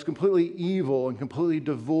 that was completely evil and completely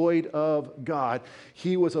devoid of God.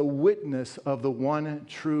 He was a witness of the one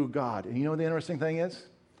true God. And you know what the interesting thing is?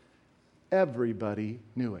 Everybody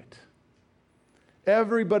knew it.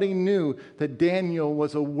 Everybody knew that Daniel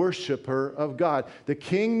was a worshiper of God. The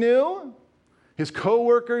king knew, his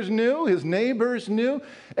co-workers knew, his neighbors knew.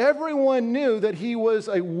 Everyone knew that he was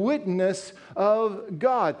a witness of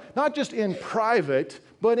God, not just in private,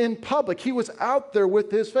 but in public. He was out there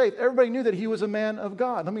with his faith. Everybody knew that he was a man of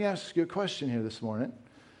God. Let me ask you a question here this morning.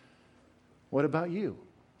 What about you?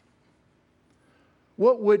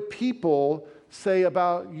 What would people say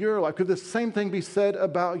about your life? Could the same thing be said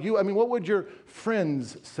about you? I mean, what would your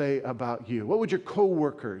friends say about you? What would your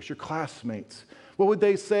co-workers, your classmates, what would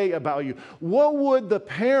they say about you? What would the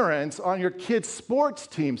parents on your kids' sports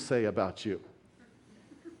team say about you?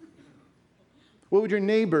 What would your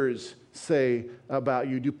neighbors say about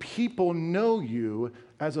you? Do people know you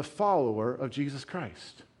as a follower of Jesus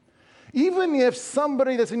Christ? Even if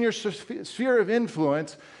somebody that's in your sphere of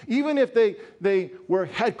influence, even if they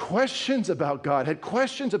had questions about God, had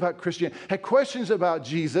questions about Christianity, had questions about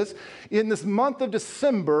Jesus, in this month of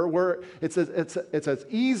December where it's as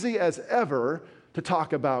easy as ever to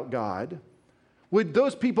talk about God, would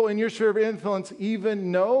those people in your sphere of influence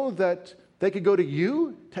even know that they could go to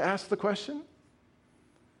you to ask the question?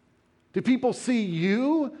 Do people see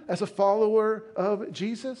you as a follower of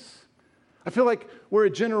Jesus? I feel like we're a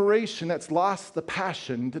generation that's lost the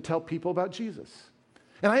passion to tell people about Jesus.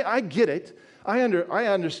 And I get it. I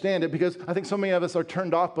understand it because I think so many of us are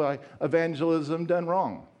turned off by evangelism done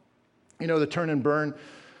wrong. You know, the turn and burn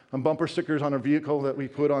bumper stickers on our vehicle that we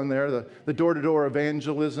put on there, the door-to-door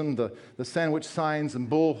evangelism, the sandwich signs and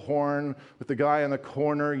bullhorn with the guy in the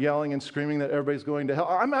corner yelling and screaming that everybody's going to hell.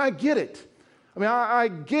 I get it. I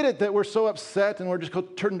get it that we're so upset and we're just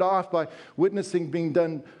turned off by witnessing being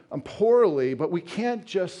done poorly, but we can't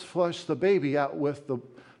just flush the baby out with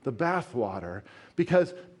the bathwater,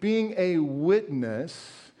 because being a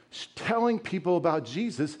witness, telling people about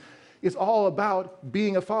Jesus, is all about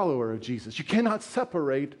being a follower of Jesus. You cannot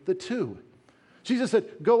separate the two. Jesus said,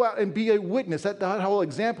 go out and be a witness. That whole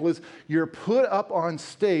example is you're put up on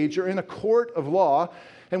stage, you're in a court of law,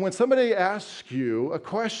 and when somebody asks you a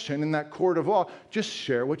question in that court of law, just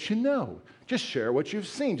share what you know. Just share what you've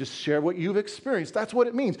seen. Just share what you've experienced. That's what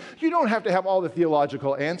it means. You don't have to have all the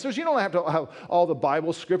theological answers. You don't have to have all the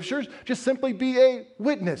Bible scriptures. Just simply be a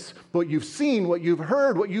witness. What you've seen, what you've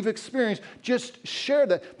heard, what you've experienced, just share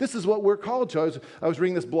that. This is what we're called to. I was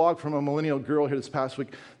reading this blog from a millennial girl here this past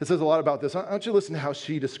week that says a lot about this. I want you to listen to how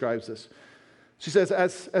she describes this. She says,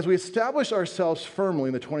 as we establish ourselves firmly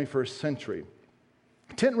in the 21st century,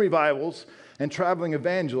 tent revivals and traveling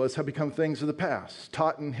evangelists have become things of the past,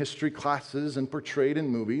 taught in history classes and portrayed in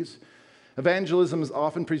movies. Evangelism is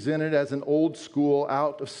often presented as an old school,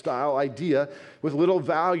 out-of-style idea with little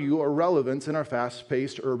value or relevance in our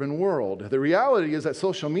fast-paced urban world. The reality is that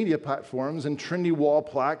social media platforms and trendy wall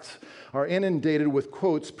plaques are inundated with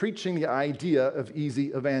quotes preaching the idea of easy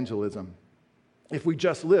evangelism. If we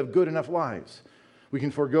just live good enough lives, we can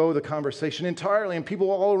forego the conversation entirely, and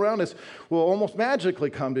people all around us will almost magically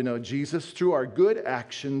come to know Jesus through our good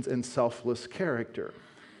actions and selfless character.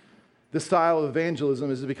 This style of evangelism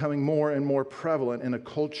is becoming more and more prevalent in a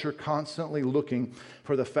culture constantly looking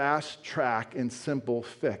for the fast track and simple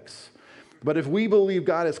fix. But if we believe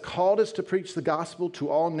God has called us to preach the gospel to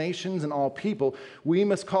all nations and all people, we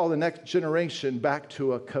must call the next generation back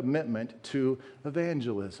to a commitment to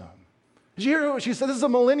evangelism. Did you hear what she said? This is a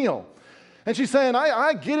millennial. And she's saying,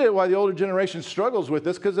 I get it why the older generation struggles with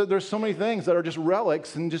this, because there's so many things that are just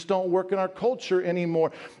relics and just don't work in our culture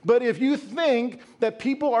anymore. But if you think that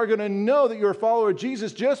people are going to know that you're a follower of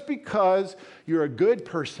Jesus just because you're a good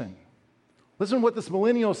person, listen to what this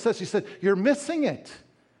millennial says. She said, you're missing it.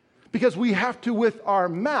 Because we have to, with our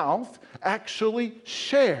mouth, actually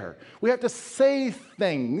share. We have to say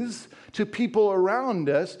things to people around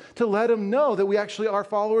us to let them know that we actually are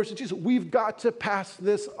followers of Jesus. We've got to pass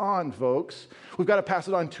this on, folks. We've got to pass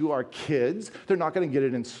it on to our kids. They're not going to get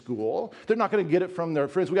it in school. They're not going to get it from their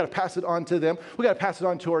friends. We've got to pass it on to them. We've got to pass it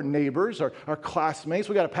on to our neighbors, our classmates.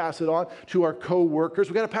 We've got to pass it on to our co-workers.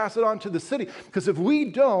 We've got to pass it on to the city. Because if we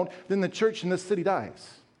don't, then the church in this city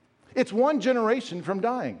dies. It's one generation from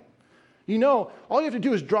dying. You know, all you have to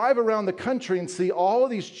do is drive around the country and see all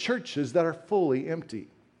of these churches that are fully empty.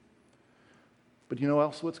 But you know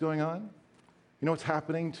else what's going on? You know what's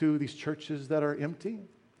happening to these churches that are empty?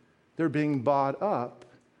 they're being bought up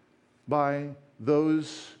by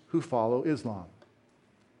those who follow Islam.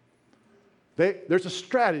 There's a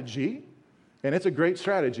strategy, and it's a great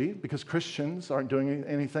strategy because Christians aren't doing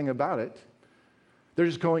anything about it. They're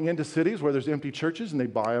just going into cities where there's empty churches, and they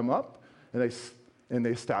buy them up, and they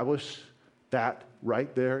establish that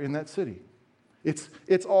right there in that city.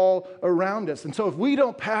 It's all around us. And so if we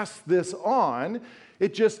don't pass this on,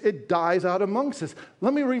 it dies out amongst us.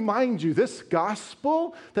 Let me remind you, this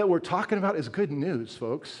gospel that we're talking about is good news,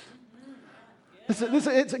 folks.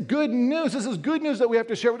 It's good news. This is good news that we have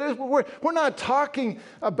to share. We're not talking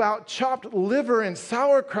about chopped liver and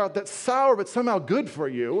sauerkraut that's sour but somehow good for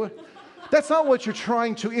you. That's not what you're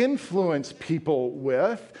trying to influence people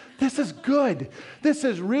with. This is good. This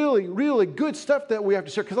is really, really good stuff that we have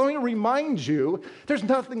to share. Because let me remind you, there's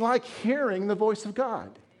nothing like hearing the voice of God.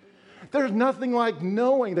 There's nothing like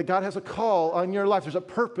knowing that God has a call on your life. There's a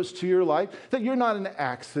purpose to your life, that you're not an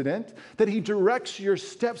accident, that He directs your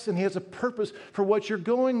steps and He has a purpose for what you're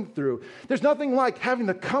going through. There's nothing like having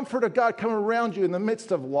the comfort of God come around you in the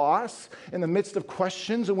midst of loss, in the midst of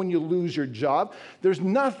questions, and when you lose your job. There's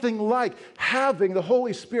nothing like having the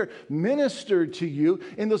Holy Spirit minister to you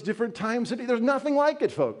in those different times. There's nothing like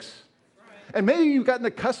it, folks. And maybe you've gotten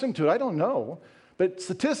accustomed to it. I don't know. But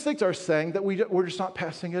statistics are saying that we're just not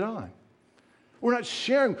passing it on. We're not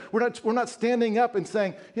sharing. We're not standing up and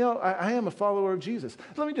saying, I am a follower of Jesus.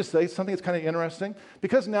 Let me just say something that's kind of interesting.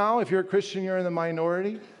 Because now, if you're a Christian, you're in the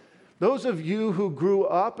minority. Those of you who grew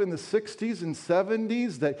up in the 60s and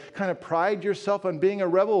 70s that kind of pride yourself on being a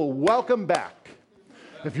rebel, welcome back.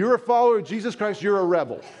 If you're a follower of Jesus Christ, you're a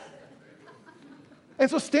rebel. And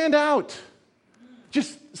so stand out.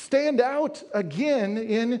 Just stand out again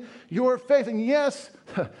in your faith. And yes,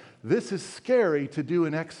 this is scary to do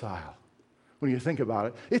in exile when you think about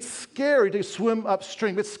it. It's scary to swim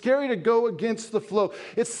upstream. It's scary to go against the flow.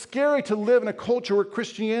 It's scary to live in a culture where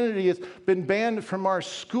Christianity has been banned from our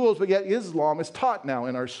schools, but yet Islam is taught now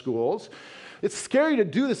in our schools. It's scary to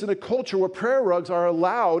do this in a culture where prayer rugs are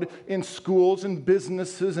allowed in schools and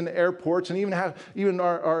businesses and airports and even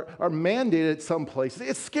are mandated at some places.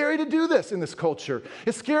 It's scary to do this in this culture.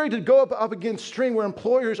 It's scary to go up against string where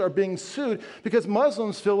employers are being sued because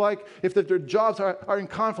Muslims feel like if their jobs are in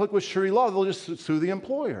conflict with Sharia law, they'll just sue the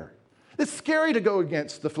employer. It's scary to go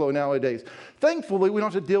against the flow nowadays. Thankfully, we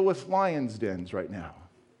don't have to deal with lions' dens right now.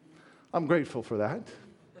 I'm grateful for that.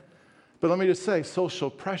 But let me just say,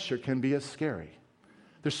 social pressure can be as scary.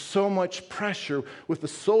 There's so much pressure with the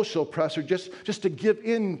social pressure just to give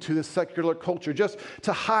in to the secular culture, just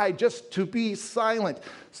to hide, just to be silent.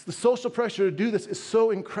 The social pressure to do this is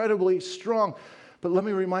so incredibly strong. But let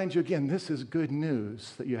me remind you again, this is good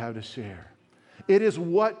news that you have to share. It is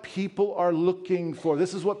what people are looking for.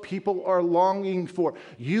 This is what people are longing for.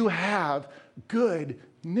 You have good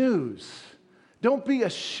news. Don't be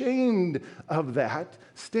ashamed of that.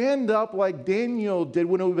 Stand up like Daniel did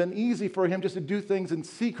when it would have been easy for him just to do things in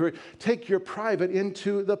secret. Take your private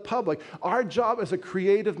into the public. Our job as a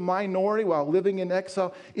creative minority while living in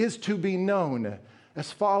exile is to be known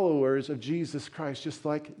as followers of Jesus Christ, just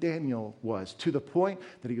like Daniel was, to the point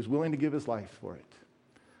that he was willing to give his life for it.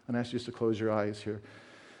 And I ask you just to close your eyes here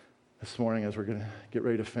this morning as we're going to get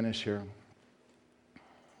ready to finish here.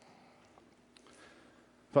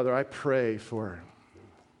 Father, I pray for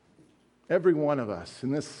every one of us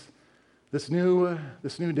in this new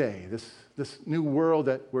day, this new world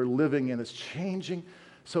that we're living in. It's changing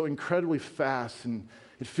so incredibly fast, and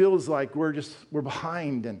it feels like we're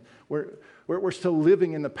behind, and we're still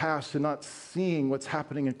living in the past and not seeing what's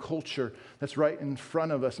happening in culture that's right in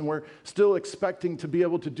front of us, and we're still expecting to be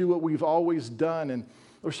able to do what we've always done, and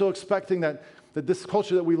we're still expecting that this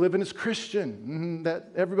culture that we live in is Christian, that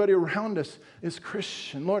everybody around us is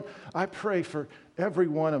Christian. Lord, I pray for every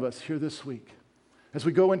one of us here this week, as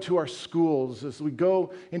we go into our schools, as we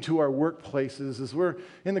go into our workplaces, as we're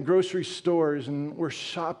in the grocery stores and we're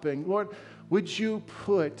shopping. Lord, would you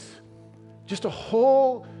put just a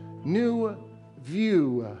whole new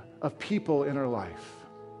view of people in our life?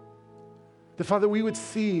 That, Father, we would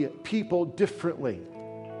see people differently.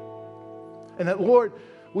 And that, Lord,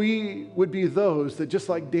 we would be those that, just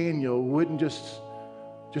like Daniel, wouldn't just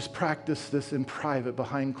practice this in private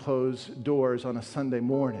behind closed doors on a Sunday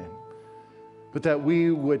morning, but that we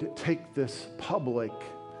would take this public,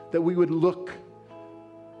 that we would look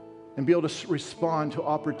and be able to respond to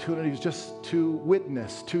opportunities just to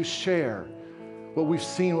witness, to share what we've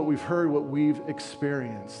seen, what we've heard, what we've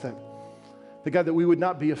experienced. That God, that we would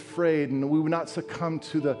not be afraid and we would not succumb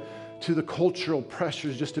to the cultural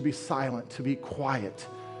pressures just to be silent, to be quiet,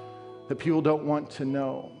 that people don't want to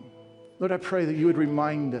know. Lord, I pray that you would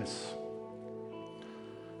remind us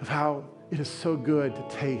of how it is so good to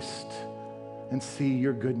taste and see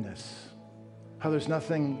your goodness. How there's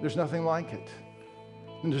nothing like it.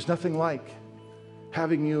 And there's nothing like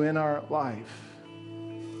having you in our life.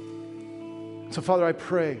 So, Father, I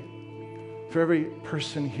pray for every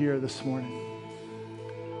person here this morning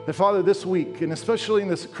that, Father, this week, and especially in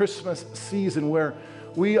this Christmas season where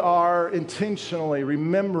we are intentionally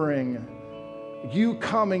remembering you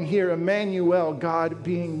coming here, Emmanuel, God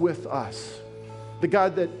being with us, the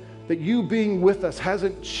God that you being with us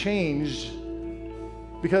hasn't changed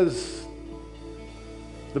because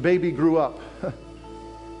the baby grew up,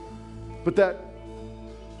 but that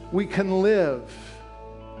we can live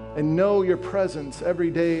and know your presence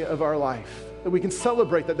every day of our life, that we can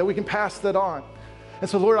celebrate that we can pass that on. And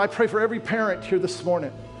so, Lord, I pray for every parent here this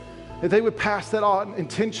morning that they would pass that on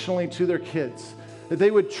intentionally to their kids, that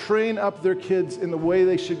they would train up their kids in the way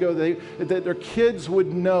they should go, that their kids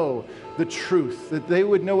would know the truth, that they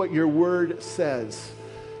would know what your word says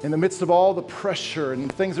in the midst of all the pressure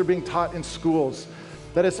and things that are being taught in schools,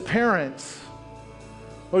 that as parents,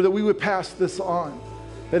 or that we would pass this on,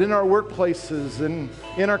 that in our workplaces and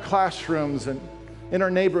in our classrooms and in our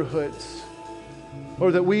neighborhoods,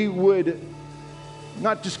 or that we would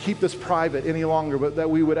not just keep this private any longer, but that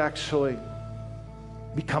we would actually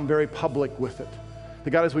become very public with it.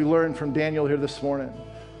 That God, as we learned from Daniel here this morning,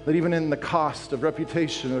 that even in the cost of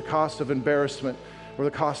reputation, or the cost of embarrassment, or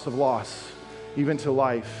the cost of loss, even to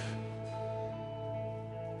life,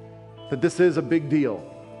 that this is a big deal,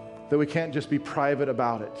 that we can't just be private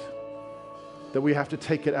about it, that we have to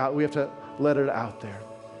take it out, we have to let it out there.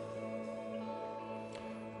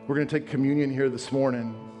 We're going to take communion here this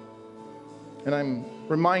morning, and I'm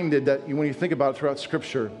reminded that when you think about it throughout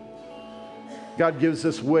Scripture, God gives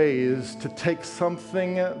us ways to take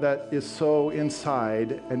something that is so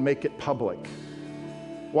inside and make it public.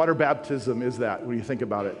 Water baptism is that, when you think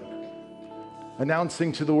about it.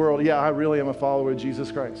 Announcing to the world, yeah, I really am a follower of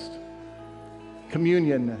Jesus Christ.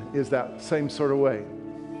 Communion is that same sort of way,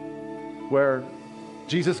 where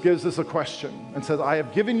Jesus gives us a question and says, I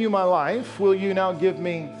have given you my life, will you now give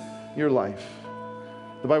me your life?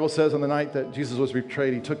 The Bible says on the night that Jesus was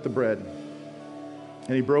betrayed, he took the bread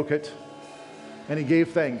and he broke it and he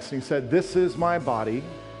gave thanks. And he said, this is my body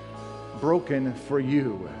broken for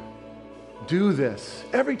you. Do this.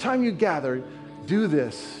 Every time you gather, do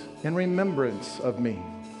this in remembrance of me.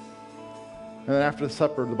 And then after the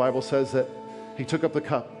supper, the Bible says that he took up the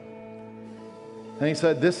cup and he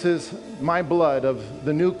said, this is my blood of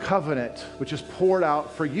the new covenant, which is poured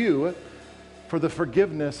out for you for the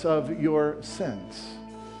forgiveness of your sins.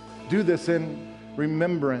 Do this in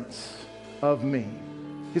remembrance of me.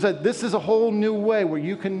 He said, this is a whole new way where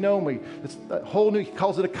you can know me. It's a whole new, he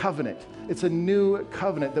calls it a covenant. It's a new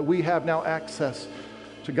covenant that we have now access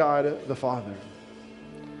to God the Father.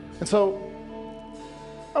 And so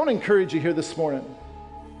I want to encourage you here this morning.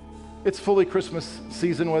 It's fully Christmas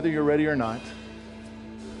season, whether you're ready or not.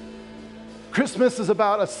 Christmas is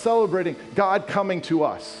about us celebrating God coming to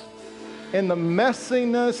us. In the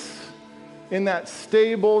messiness, in that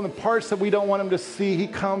stable, in the parts that we don't want him to see, he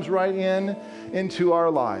comes right into our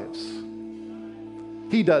lives.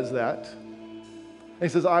 He does that. And he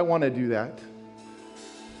says, I want to do that.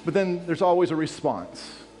 But then there's always a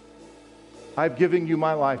response. I've given you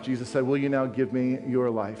my life, Jesus said, will you now give me your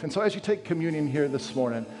life? And so as you take communion here this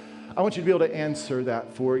morning, I want you to be able to answer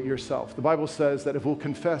that for yourself. The Bible says that if we'll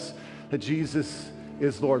confess that Jesus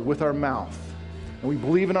is Lord with our mouth, and we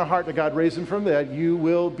believe in our heart that God raised him from the dead, you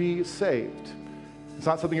will be saved. It's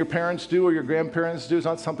not something your parents do or your grandparents do. It's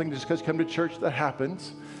not something just because you come to church that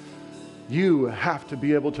happens. You have to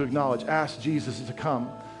be able to acknowledge, ask Jesus to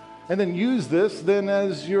come, and then use this then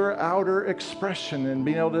as your outer expression and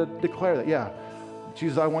being able to declare that, yeah,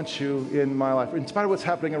 Jesus, I want you in my life. In spite of what's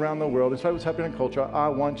happening around the world, in spite of what's happening in culture, I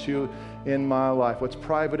want you in my life. What's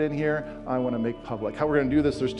private in here, I want to make public. How we're going to do this, there's